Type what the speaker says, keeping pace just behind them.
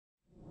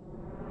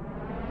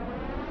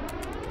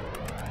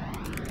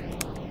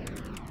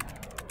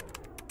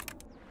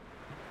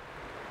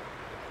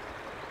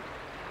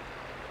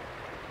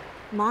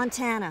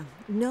Montana,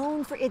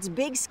 known for its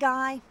big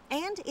sky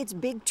and its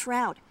big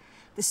trout.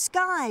 The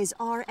skies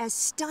are as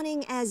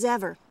stunning as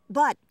ever,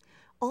 but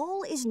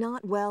all is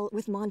not well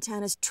with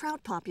Montana's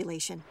trout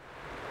population.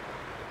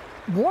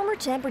 Warmer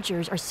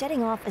temperatures are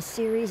setting off a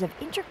series of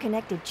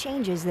interconnected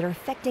changes that are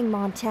affecting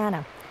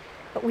Montana.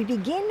 But we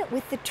begin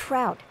with the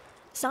trout.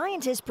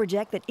 Scientists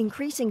project that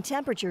increasing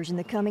temperatures in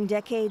the coming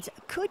decades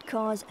could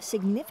cause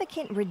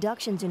significant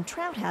reductions in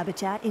trout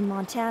habitat in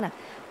Montana,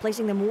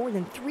 placing the more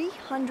than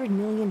 $300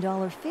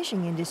 million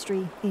fishing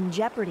industry in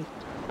jeopardy.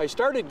 I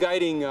started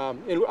guiding out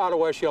of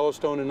West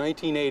Yellowstone in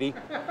 1980.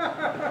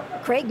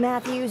 Craig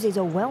Matthews is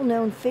a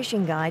well-known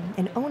fishing guide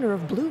and owner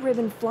of Blue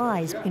Ribbon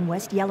Flies in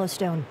West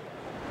Yellowstone.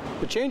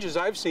 The changes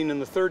I've seen in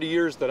the 30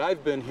 years that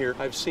I've been here,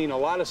 I've seen a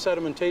lot of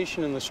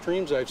sedimentation in the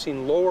streams. I've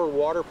seen lower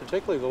water,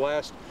 particularly the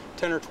last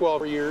 10 or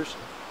 12 years.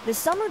 The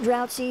summer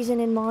drought season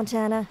in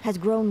Montana has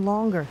grown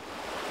longer.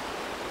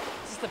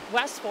 This is the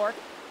West Fork,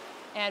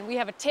 and we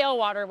have a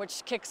tailwater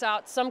which kicks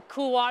out some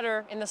cool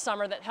water in the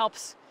summer that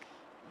helps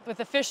with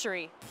the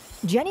fishery.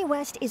 Jenny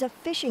West is a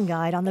fishing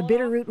guide on the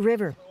Bitterroot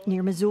River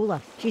near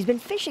Missoula. She's been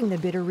fishing the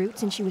Bitterroot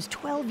since she was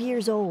 12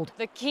 years old.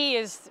 The key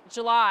is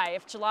July.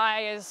 If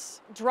July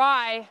is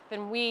dry,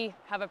 then we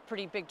have a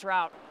pretty big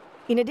drought.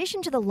 In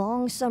addition to the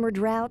long summer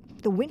drought,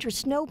 the winter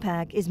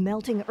snowpack is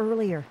melting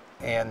earlier.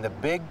 And the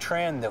big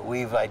trend that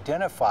we've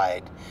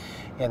identified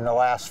in the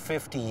last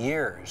 50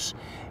 years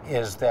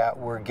is that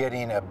we're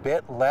getting a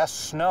bit less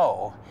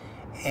snow,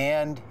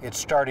 and it's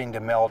starting to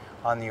melt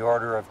on the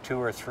order of 2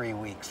 or 3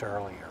 weeks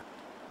earlier.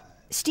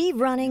 Steve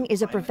Running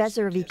is a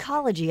professor of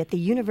ecology at the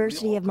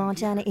University of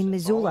Montana in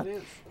Missoula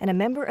and a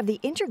member of the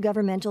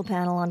Intergovernmental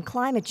Panel on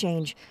Climate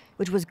Change,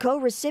 which was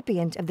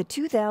co-recipient of the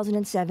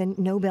 2007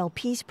 Nobel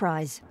Peace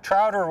Prize.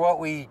 Trout are what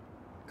we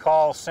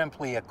call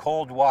simply a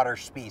cold water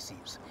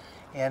species.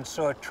 And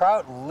so a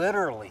trout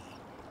literally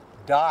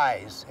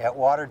dies at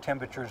water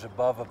temperatures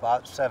above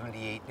about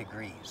 78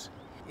 degrees.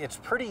 It's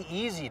pretty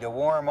easy to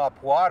warm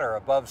up water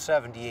above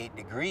 78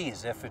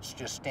 degrees if it's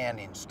just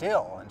standing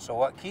still. And so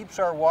what keeps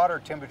our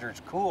water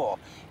temperatures cool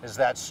is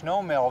that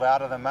snow melt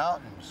out of the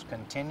mountains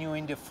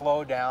continuing to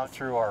flow down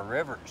through our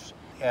rivers.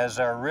 As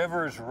our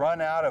rivers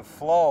run out of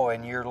flow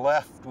and you're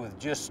left with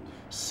just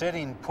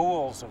sitting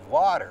pools of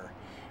water,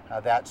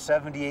 that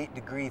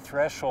 78-degree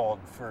threshold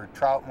for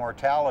trout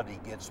mortality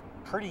gets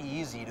pretty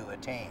easy to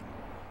attain.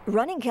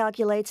 Running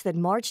calculates that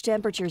March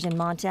temperatures in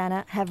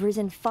Montana have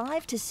risen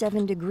 5 to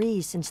 7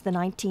 degrees since the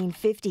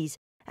 1950s.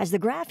 As the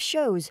graph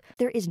shows,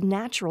 there is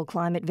natural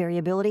climate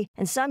variability,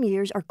 and some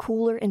years are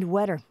cooler and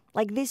wetter,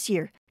 like this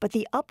year. But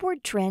the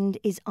upward trend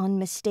is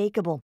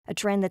unmistakable, a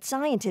trend that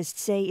scientists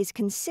say is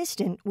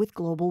consistent with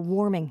global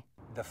warming.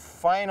 The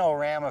final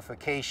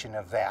ramification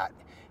of that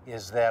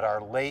is that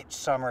our late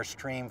summer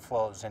stream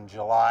flows in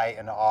July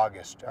and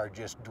August are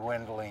just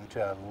dwindling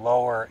to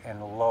lower and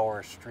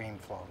lower stream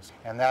flows.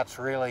 And that's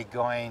really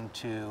going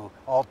to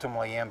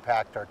ultimately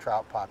impact our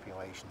trout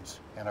populations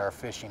and our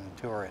fishing and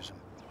tourism.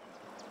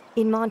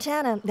 In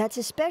Montana, that's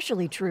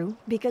especially true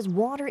because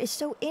water is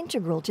so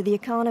integral to the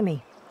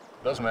economy.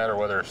 It doesn't matter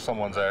whether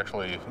someone's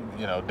actually,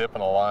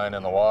 dipping a line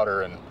in the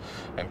water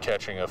and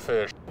catching a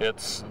fish.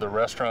 It's the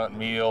restaurant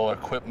meal,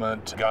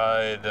 equipment,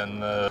 guide,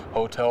 and the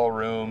hotel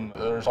room.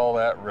 There's all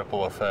that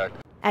ripple effect.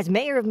 As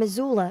mayor of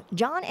Missoula,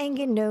 John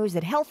ENGEN knows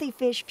that healthy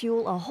fish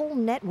fuel a whole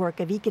network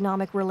of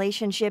economic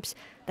relationships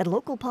that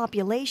local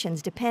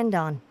populations depend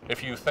on.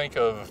 If you think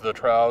of the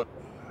trout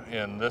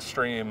in this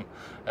stream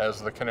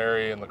as the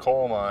canary in the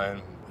coal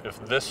mine, if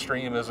this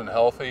stream isn't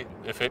healthy,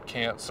 if it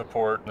can't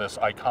support this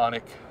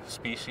iconic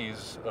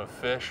species of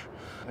fish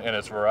and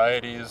its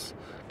varieties,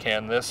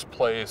 can this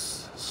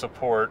place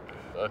support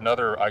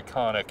another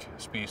iconic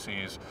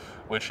species,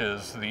 which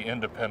is the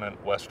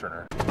independent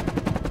Westerner?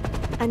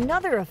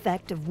 Another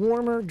effect of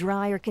warmer,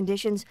 drier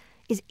conditions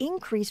is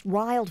increased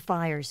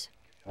wildfires.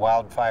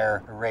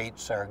 Wildfire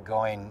rates are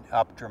going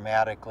up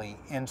dramatically.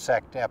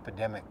 Insect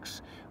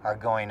epidemics are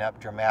going up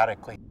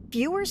dramatically.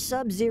 Fewer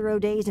sub-zero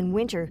days in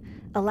winter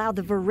allow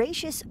the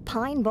voracious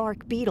pine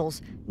bark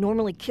beetles,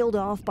 normally killed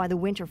off by the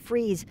winter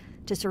freeze,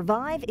 to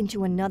survive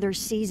into another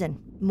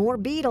season. More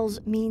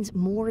beetles means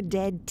more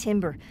dead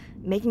timber,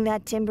 making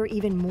that timber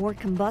even more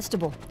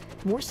combustible,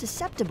 more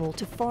susceptible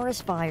to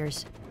forest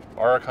fires.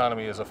 Our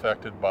economy is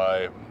affected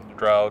by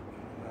drought,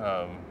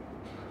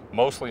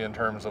 mostly in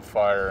terms of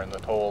fire and the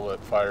toll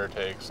that fire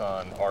takes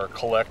on our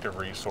collective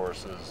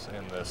resources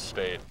in this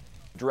state.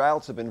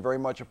 Droughts have been very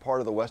much a part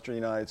of the western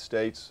United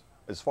States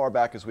as far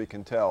back as we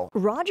can tell.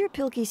 Roger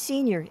PIELKE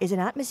Sr. is an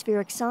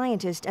atmospheric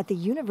scientist at the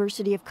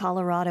University of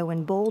Colorado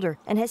in Boulder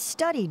and has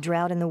studied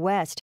drought in the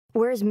West.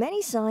 Whereas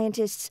many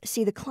scientists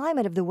see the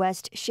climate of the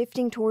West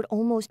shifting toward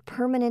almost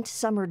permanent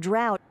summer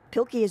drought,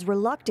 PIELKE is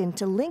reluctant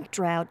to link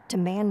drought to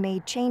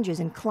man-made changes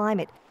in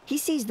climate. He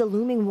sees the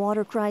looming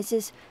water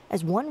crisis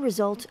as one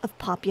result of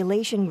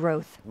population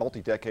growth.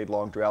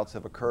 Multi-decade-long droughts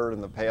have occurred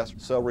in the past,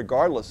 so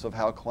regardless of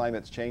how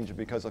climates change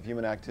because of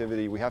human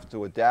activity, we have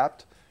to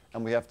adapt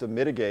and we have to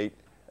mitigate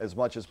as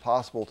much as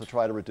possible to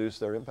try to reduce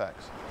their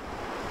impacts.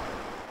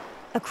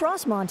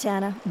 Across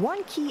Montana,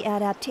 one key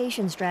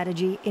adaptation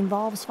strategy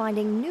involves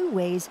finding new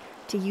ways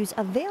to use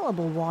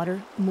available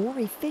water more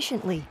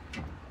efficiently.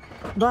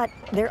 But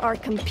there are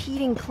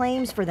competing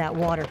claims for that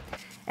water.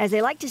 As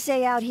they like to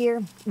say out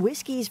here,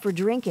 whiskey's for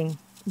drinking,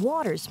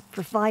 water's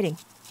for fighting.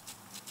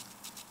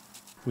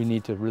 We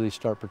need to really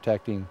start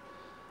protecting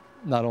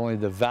not only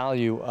the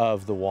value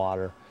of the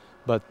water,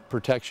 but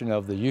protection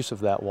of the use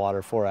of that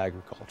water for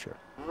agriculture.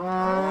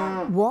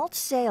 WALT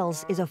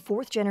Sales is a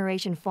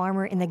fourth-generation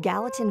farmer in the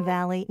Gallatin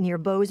Valley near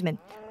Bozeman.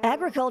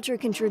 Agriculture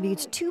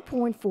contributes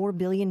 $2.4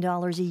 billion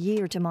a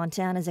year to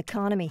Montana's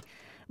economy.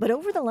 But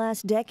over the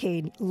last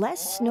decade,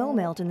 less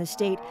snowmelt in the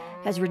state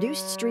has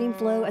reduced stream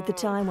flow at the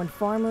time when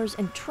farmers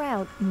and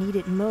trout need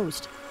it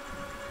most.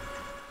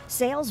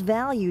 Sales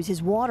values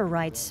his water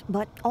rights,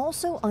 but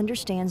also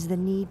understands the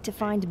need to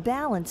find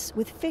balance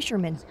with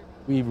fishermen.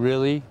 We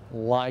really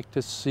like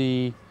to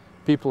see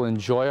people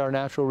enjoy our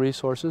natural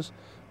resources,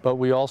 but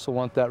we also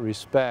want that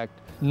respect,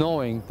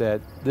 knowing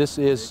that this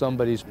is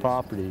somebody's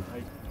property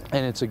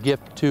and it's a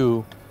gift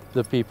to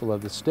the people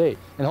of the state.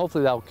 And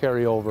hopefully that will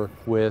carry over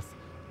with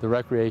the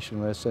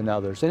recreationalists and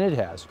others, and it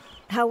has.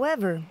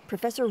 However,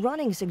 Professor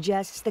Running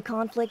suggests the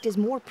conflict is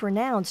more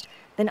pronounced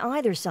than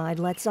either side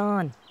lets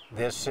on.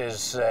 This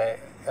is a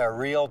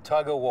real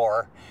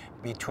tug-of-war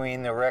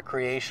between the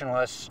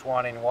recreationalists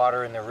wanting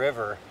water in the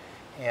river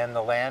and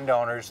the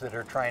landowners that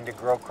are trying to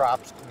grow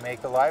crops to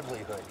make a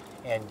livelihood.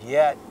 And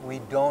yet we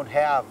don't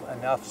have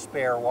enough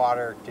spare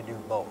water to do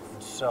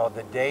both. So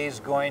the day's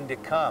going to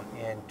come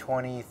in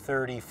 20,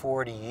 30,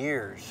 40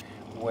 years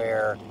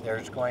where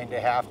there's going to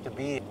have to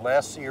be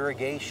less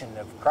irrigation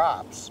of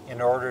crops in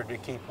order to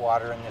keep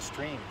water in the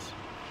streams.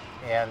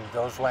 And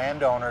those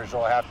landowners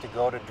will have to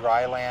go to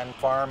dry land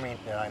farming,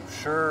 and I'm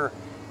sure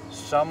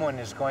someone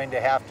is going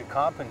to have to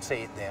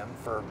compensate them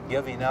for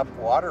giving up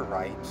water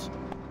rights.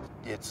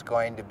 It's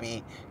going to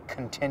be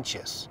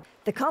contentious.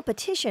 The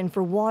competition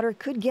for water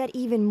could get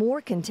even more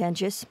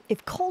contentious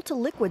if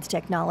coal-to-liquids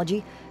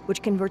technology,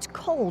 which converts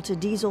coal to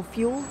diesel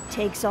fuel,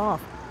 takes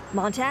off.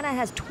 Montana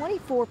has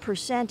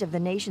 24% of the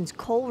nation's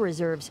coal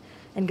reserves,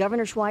 and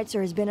Governor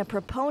SCHWEITZER has been a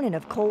proponent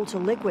of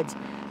coal-to-liquids,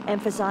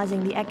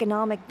 emphasizing the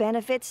economic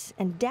benefits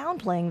and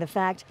downplaying the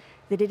fact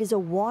that it is a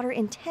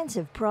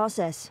water-intensive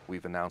process.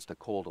 We've announced a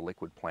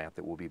coal-to-liquid plant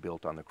that will be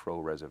built on the Crow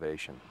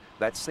Reservation.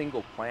 That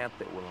single plant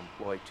that will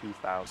employ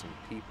 2,000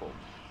 people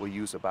will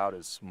use about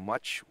as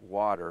much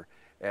water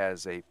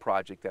as a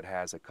project that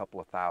has a couple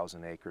of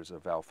thousand acres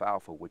of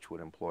alfalfa, which would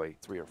employ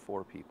 3 or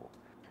 4 people.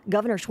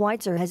 Governor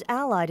SCHWEITZER has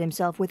allied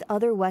himself with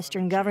other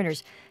Western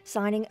governors,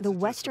 signing the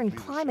Western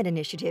Climate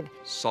Initiative.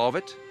 Solve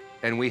it,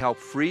 and we help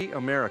free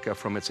America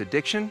from its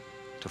addiction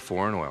to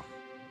foreign oil.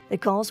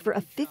 It calls for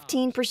a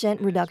 15%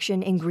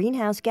 reduction in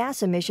greenhouse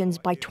gas emissions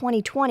by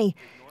 2020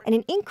 and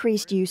an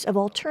increased use of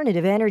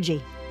alternative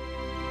energy.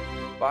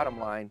 Bottom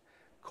line,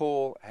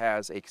 coal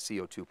has a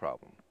CO2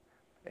 problem.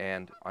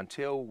 And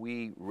until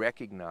we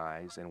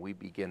recognize and we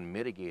begin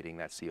mitigating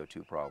that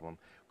CO2 problem,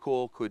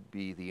 coal could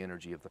be the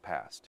energy of the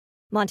past.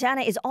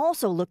 Montana is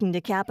also looking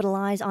to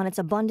capitalize on its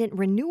abundant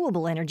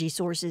renewable energy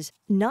sources,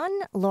 none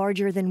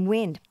larger than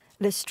wind.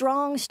 The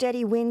strong,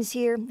 steady winds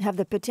here have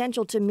the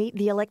potential to meet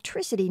the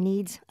electricity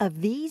needs of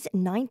these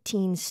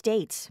 19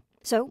 states.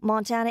 So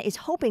Montana is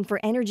hoping for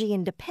energy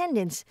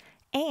independence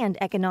and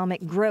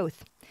economic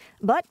growth,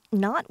 but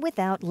not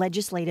without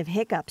legislative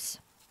hiccups.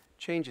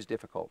 Change is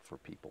difficult for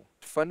people.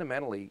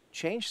 Fundamentally,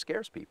 change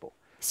scares people.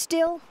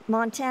 Still,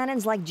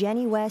 Montanans like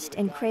Jenny West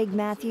and Craig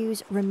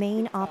Matthews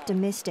remain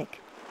optimistic.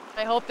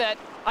 I hope that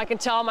I can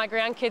tell my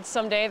grandkids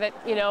someday that,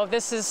 you know,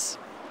 this is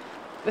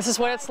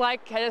what it's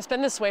like, and it's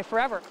been this way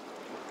forever.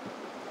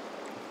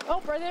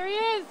 Oh, there he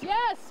is,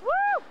 yes,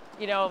 woo!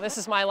 You know, this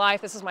is my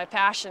life, this is my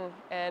passion,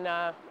 and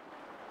I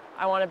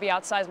want to be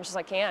outside as much as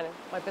I can, and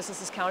my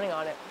business is counting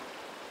on it.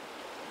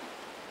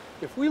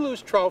 If we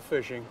lose trout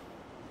fishing,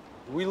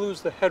 we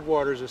lose the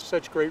headwaters of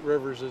such great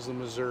rivers as the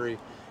Missouri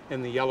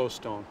and the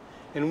Yellowstone,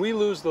 and we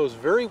lose those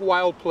very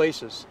wild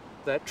places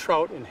that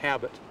trout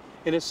inhabit.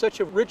 And it's such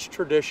a rich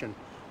tradition,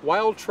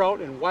 wild trout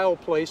in wild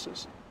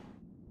places.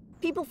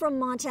 People from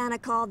Montana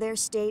call their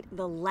state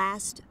the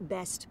last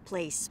best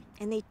place,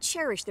 and they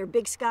cherish their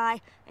big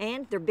sky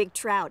and their big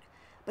trout.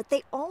 But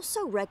they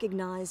also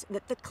recognize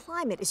that the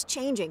climate is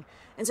changing,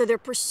 and so they're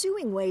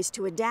pursuing ways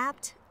to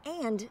adapt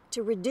and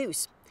to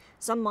reduce.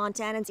 Some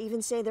Montanans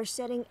even say they're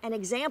setting an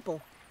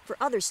example for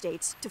other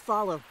states to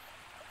follow.